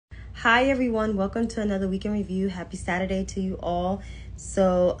Hi everyone, welcome to another weekend review. Happy Saturday to you all.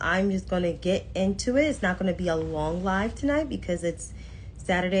 So I'm just going to get into it. It's not going to be a long live tonight because it's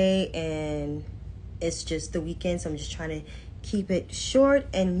Saturday and it's just the weekend. So I'm just trying to keep it short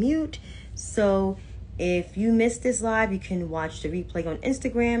and mute. So if you missed this live, you can watch the replay on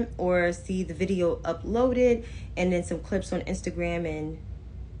Instagram or see the video uploaded and then some clips on Instagram and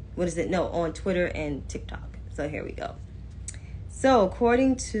on Twitter and TikTok. So here we go. So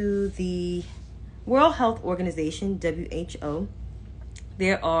according to the World Health Organization, WHO,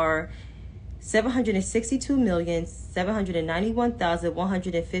 there are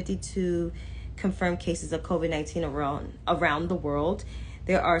 762,791,152 confirmed cases of COVID-19 around the world.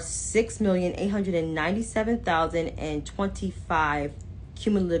 There are 6,897,025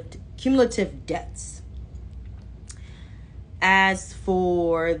 cumulative deaths. As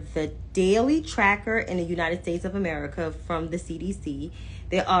for the daily tracker in the United States of America from the CDC,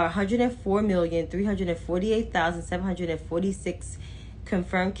 there are 104,348,746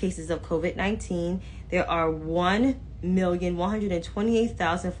 confirmed cases of COVID-19. There are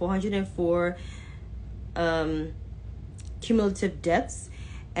 1,128,404 cumulative deaths,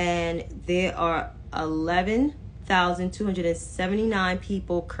 and there are 11,279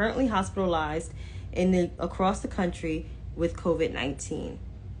 people currently hospitalized across the country with COVID-19.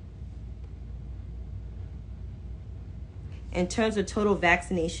 In terms of total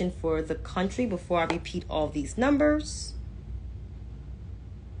vaccination for the country, before I repeat all these numbers,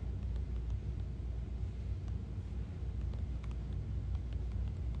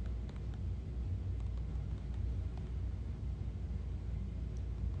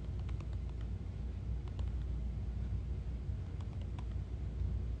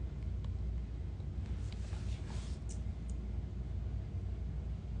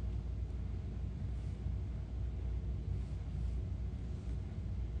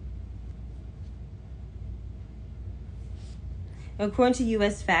 according to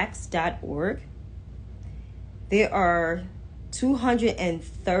usfacts.org, there are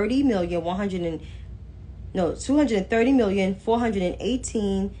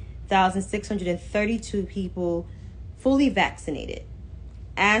 230,418,632 people fully vaccinated.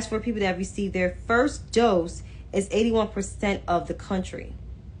 As for people that received their first dose, it's 81% of the country.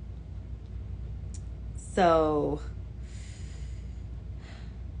 So,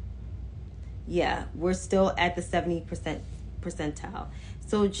 yeah, we're still at the 70% percentile.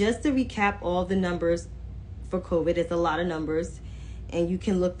 So just to recap all the numbers for COVID, it's a lot of numbers, and you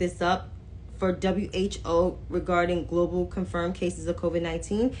can look this up. For WHO regarding global confirmed cases of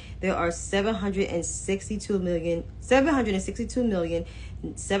COVID-19, there are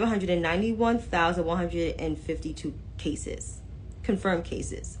 762,791,152 cases, confirmed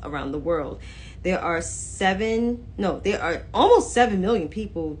cases around the world. There are almost 7 million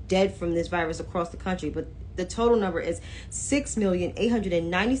people dead from this virus across the country, but the total number is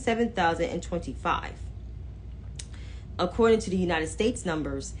 6,897,025. According to the United States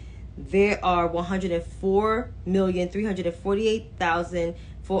numbers, there are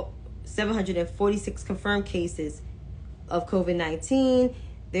 104,348,746 confirmed cases of COVID-19.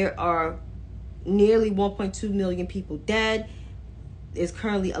 There are nearly 1.2 million people dead. There's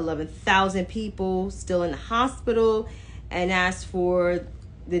currently 11,000 people still in the hospital. And as for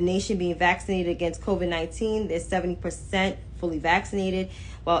the nation being vaccinated against COVID-19, there's 70% fully vaccinated,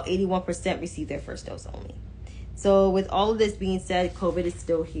 while 81% received their first dose only. So with all of this being said, COVID is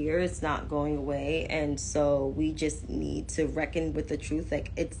still here. It's not going away. And so we just need to reckon with the truth.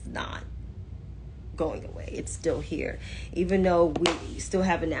 Like, it's not going away. It's still here. Even though we still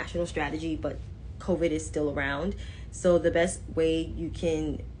have a national strategy, but COVID is still around. So the best way you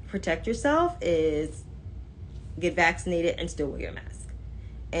can protect yourself is get vaccinated and still wear your mask.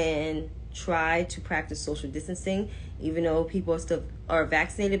 And try to practice social distancing, even though people still are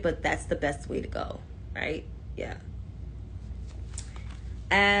vaccinated, but that's the best way to go, right? Yeah.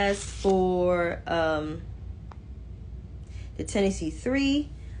 As for the Tennessee 3,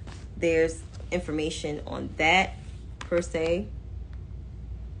 there's information on that per se.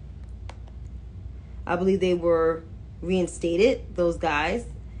 I believe they were reinstated. Those guys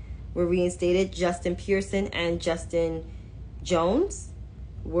were reinstated. Justin Pearson and Justin Jones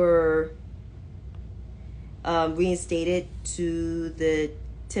were reinstated to the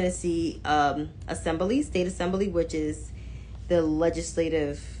Tennessee State Assembly, which is the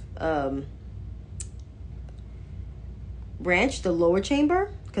legislative branch, the lower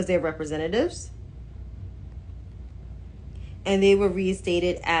chamber, because they're representatives. And they were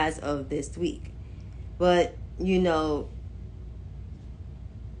reinstated as of this week. But,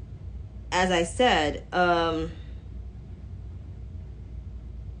 as I said,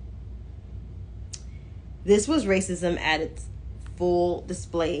 This was racism at its full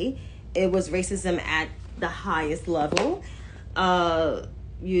display. It was racism at the highest level.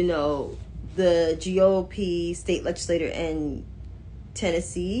 You know, the GOP state legislator in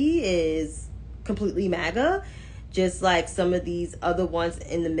Tennessee is completely MAGA, just like some of these other ones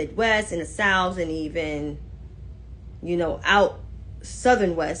in the Midwest, in the South, and even, you know, out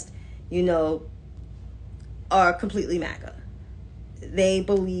Southern West, you know, are completely MAGA. They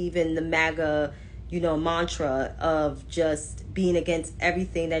believe in the MAGA, you know, mantra of just being against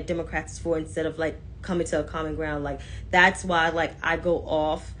everything that Democrats is for, instead of like coming to a common ground. Like, that's why, like, I go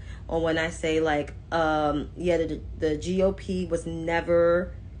off on when I say, like, the GOP was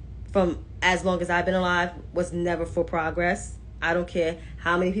never, from as long as I've been alive, was never for progress. I don't care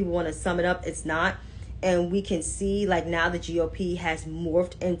how many people want to sum it up, it's not. And we can see, like, now the GOP has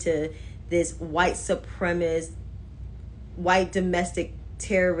morphed into this white supremacist, white domestic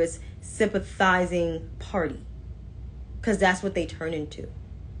terrorist sympathizing party, because that's what they turn into.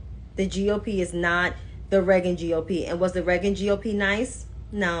 The GOP is not the Reagan GOP. And was the Reagan GOP nice?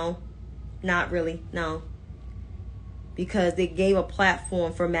 No, not really. No, because they gave a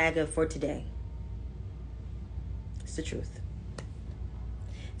platform for MAGA for today. It's the truth.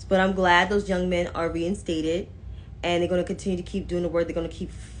 But I'm glad those young men are reinstated, and they're going to continue to keep doing the work. They're going to keep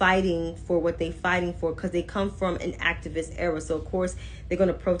fighting for what they're fighting for, because they come from an activist era. So, of course, they're going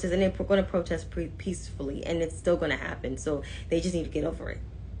to protest, and they're going to protest peacefully, and it's still going to happen. So they just need to get over it.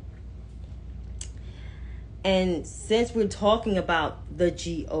 And since we're talking about the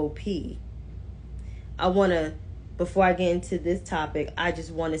GOP, I want to, before I get into this topic, I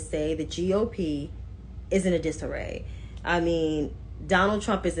just want to say the GOP is in a disarray. I mean, Donald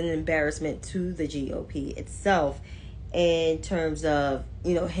Trump is an embarrassment to the GOP itself, in terms of,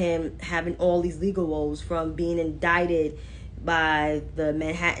 you know, him having all these legal woes, from being indicted by the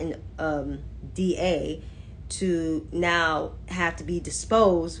Manhattan DA to now have to be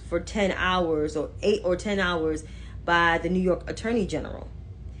disposed for 10 hours or 8 or 10 hours by the New York Attorney General.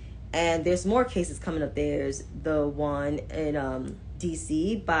 And there's more cases coming up. There's the one in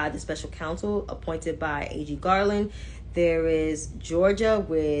D.C. by the special counsel appointed by A.G. Garland. There is Georgia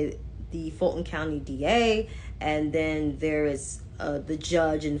with the Fulton County DA, and then there is the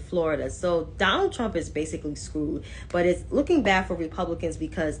judge in Florida. So Donald Trump is basically screwed, but it's looking bad for Republicans,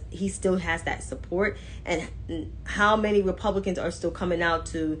 because he still has that support. And how many Republicans are still coming out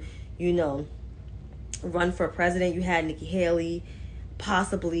to, you know, run for president? You had Nikki Haley,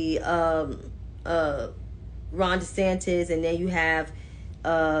 possibly Ron DeSantis, and then you have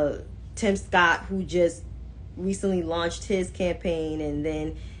Tim Scott, who just recently launched his campaign, and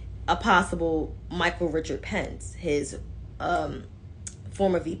then a possible Michael Richard Pence, his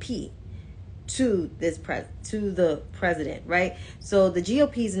former VP, to the president, right? So the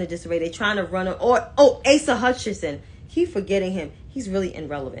GOP is in a disarray. They're trying to run Asa Hutchinson. Keep forgetting him. He's really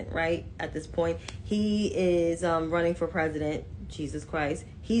irrelevant, right? At this point, he is running for president. Jesus Christ,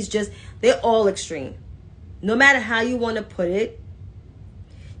 they're all extreme. No matter how you want to put it,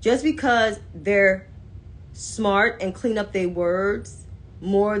 just because they're smart and clean up their words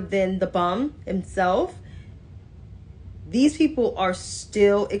more than the bum himself, these people are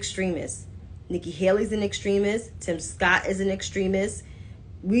still extremists. Nikki Haley's an extremist. Tim Scott is an extremist.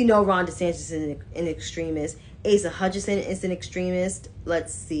 We know Ron DeSantis is an extremist. Asa Hutchinson is an extremist.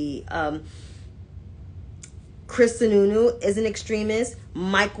 Let's see. Chris Sununu is an extremist.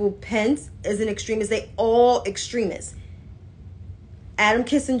 Michael Pence is an extremist. They all extremists. Adam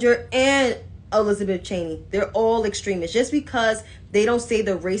Kinzinger and Elizabeth Cheney, they're all extremists. Just because they don't say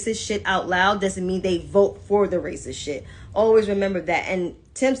the racist shit out loud doesn't mean they vote for the racist shit. Always remember that. And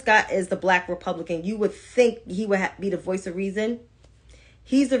Tim Scott is the black Republican. You would think he would be the voice of reason.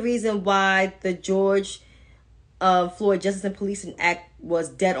 He's the reason why the George Floyd Justice and Policing Act was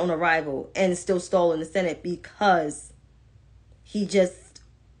dead on arrival and still stalled in the Senate, because he just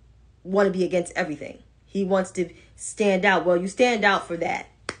want to be against everything. He wants to stand out. Well, you stand out for that,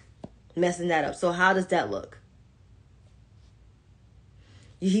 messing that up. So how does that look?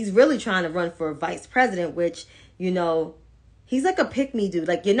 He's really trying to run for vice president, which, you know, he's like a pick-me dude.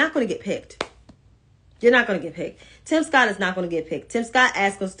 Like, you're not going to get picked. You're not going to get picked. Tim Scott is not going to get picked. Tim Scott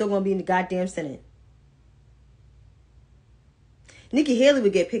is still going to be in the goddamn Senate. Nikki Haley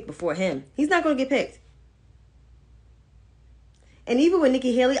would get picked before him. He's not going to get picked. And even with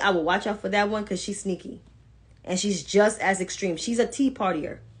Nikki Haley, I will watch out for that one, because she's sneaky. And she's just as extreme. She's a Tea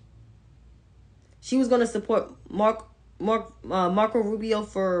Partier. She was going to support Marco Rubio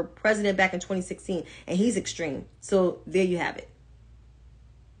for president back in 2016. And he's extreme. So there you have it.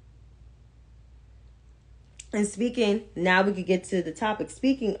 And now we could get to the topic.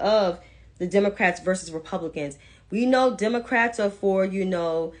 Speaking of the Democrats versus Republicans. We know Democrats are for,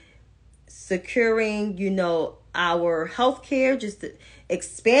 securing, our health care, just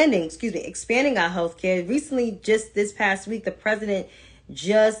expanding our health care. Recently, just this past week, the president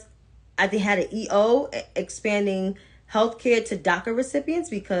I think, had an EO expanding health care to DACA recipients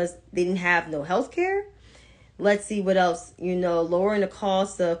because they didn't have no health care. Let's see what else, lowering the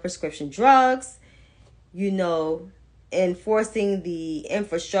cost of prescription drugs, enforcing the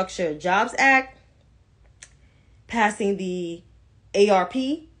Infrastructure Jobs Act, passing the ARP,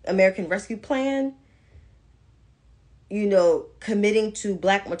 American Rescue Plan, committing to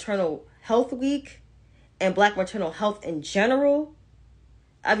Black Maternal Health Week and Black maternal health in general.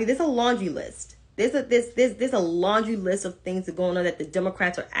 I mean, there's a laundry list. There's a laundry list of things that are going on that the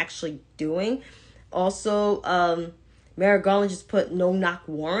Democrats are actually doing. Also, Merrick Garland just put no-knock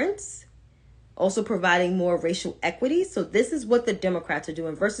warrants, also providing more racial equity. So this is what the Democrats are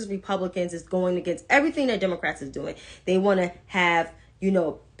doing versus Republicans is going against everything that Democrats is doing. They want to have,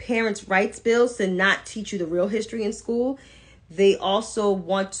 parents' rights bills to not teach you the real history in school. They also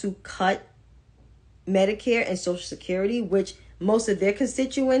want to cut Medicare and Social Security, which most of their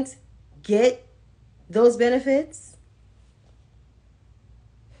constituents get those benefits.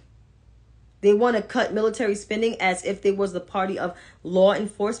 They want to cut military spending as if they was the party of law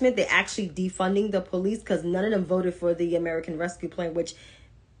enforcement. They're actually defunding the police because none of them voted for the American Rescue Plan, which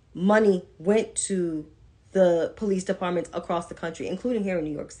money went to the police departments across the country, including here in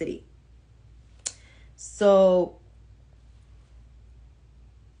New York City. So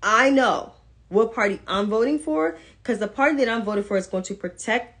I know what party I'm voting for because the party that I'm voting for is going to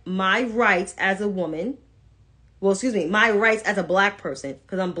protect my rights as a woman. Well, my rights as a Black person,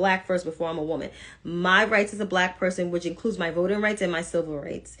 because I'm Black first before I'm a woman. My rights as a Black person, which includes my voting rights and my civil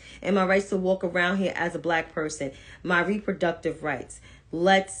rights, and my rights to walk around here as a Black person, my reproductive rights.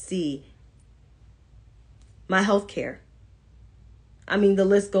 Let's see. My health care. I mean, the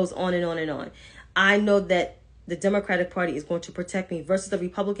list goes on and on and on. I know that the Democratic Party is going to protect me versus the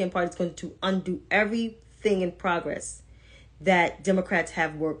Republican Party is going to undo everything in progress that Democrats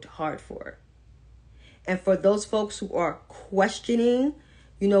have worked hard for. And for those folks who are questioning,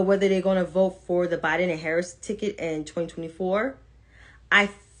 whether they're going to vote for the Biden and Harris ticket in 2024, I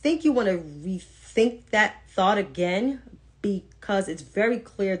think you want to rethink that thought again because it's very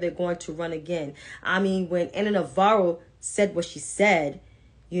clear they're going to run again. I mean, when Ana Navarro said what she said,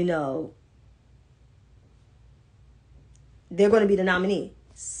 they're going to be the nominee.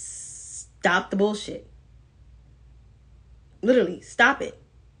 Stop the bullshit. Literally, stop it.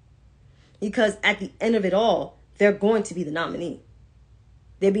 Because at the end of it all, they're going to be the nominee.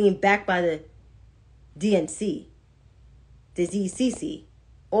 They're being backed by the DNC, the DCC,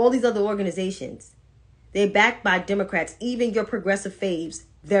 all these other organizations. They're backed by Democrats. Even your progressive faves,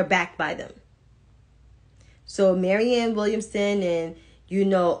 they're backed by them. So Marianne Williamson and,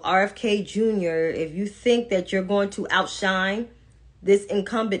 RFK Jr., if you think that you're going to outshine this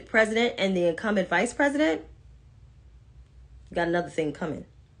incumbent president and the incumbent vice president, you got another thing coming.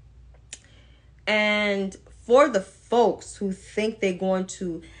 And for the folks who think they're going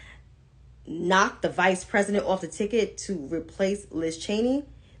to knock the vice president off the ticket to replace Liz Cheney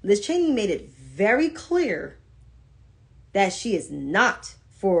made it very clear that she is not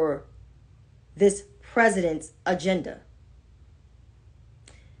for this president's agenda.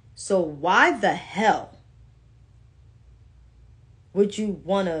 So why the hell would you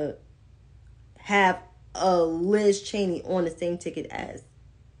want to have a Liz Cheney on the same ticket as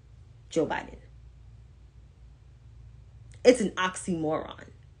Joe Biden? It's an oxymoron.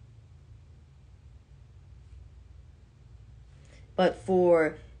 But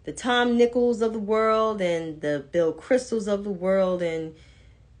for the Tom Nichols of the world and the Bill Crystals of the world and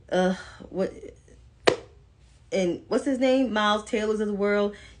what's his name? Miles Taylors of the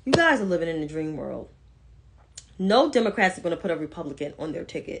world, you guys are living in a dream world. No Democrats are going to put a Republican on their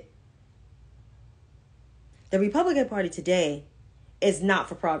ticket. The Republican Party today is not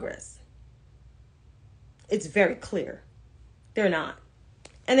for progress. It's very clear. They're not.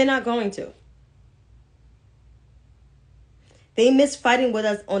 And they're not going to. They miss fighting with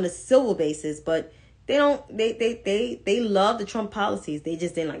us on a civil basis, but they love the Trump policies. They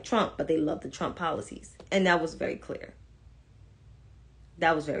just didn't like Trump, but they love the Trump policies. And that was very clear.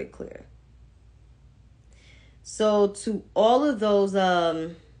 That was very clear. So to all of those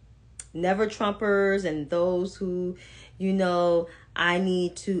never Trumpers and those who, I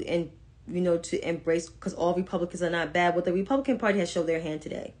need to to embrace because all Republicans are not bad. Well, the Republican Party has showed their hand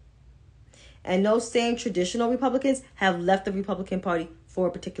today. And those same traditional Republicans have left the Republican Party for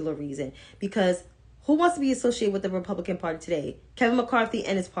a particular reason. Because who wants to be associated with the Republican Party today? Kevin McCarthy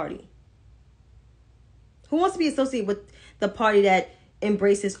and his party. Who wants to be associated with the party that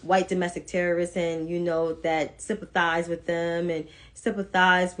embraces white domestic terrorists and, that sympathize with them and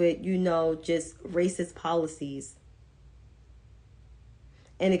sympathize with, just racist policies?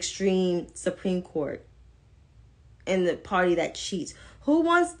 An extreme Supreme Court. And the party that cheats. Who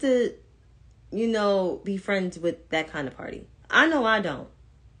wants to, be friends with that kind of party? I know I don't.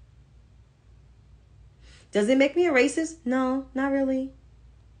 Does it make me a racist? No, not really.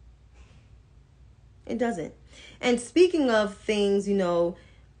 It doesn't. And speaking of things,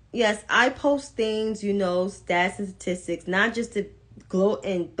 yes, I post things, stats and statistics, not just to gloat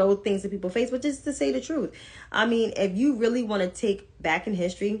and throw things in people's face, but just to say the truth. I mean, if you really want to take back in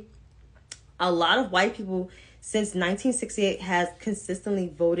history, a lot of white people since 1968 has consistently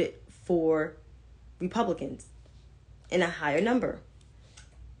voted for Republicans in a higher number.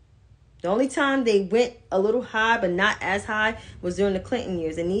 The only time they went a little high, but not as high, was during the Clinton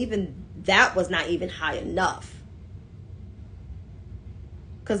years. And even that was not even high enough.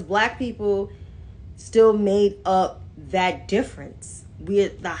 Because black people still made up that difference. We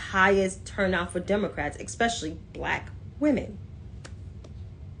had the highest turnout for Democrats, especially black women.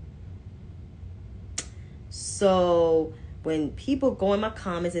 So when people go in my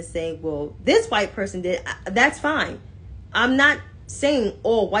comments and say, well, this white person did, that's fine. I'm not saying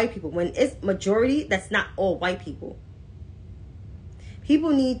all white people. When it's majority, that's not all white people. People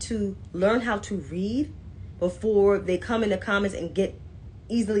need to learn how to read before they come in the comments and get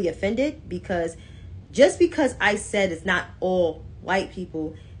easily offended, because just because I said it's not all white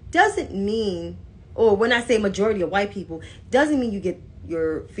people doesn't mean, or when I say majority of white people, doesn't mean you get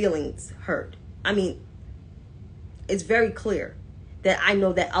your feelings hurt. I mean, it's very clear that I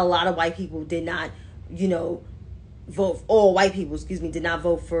know that a lot of white people did not, vote, all white people, did not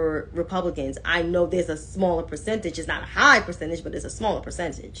vote for Republicans. I know there's a smaller percentage. It's not a high percentage, but it's a smaller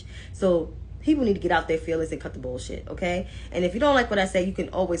percentage. So people need to get out their feelings and cut the bullshit, okay? And if you don't like what I say, you can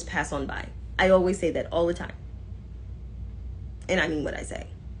always pass on by. I always say that all the time. And I mean what I say.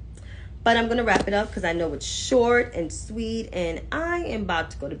 But I'm going to wrap it up because I know it's short and sweet, and I am about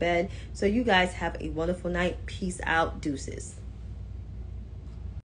to go to bed. So you guys have a wonderful night. Peace out. Deuces.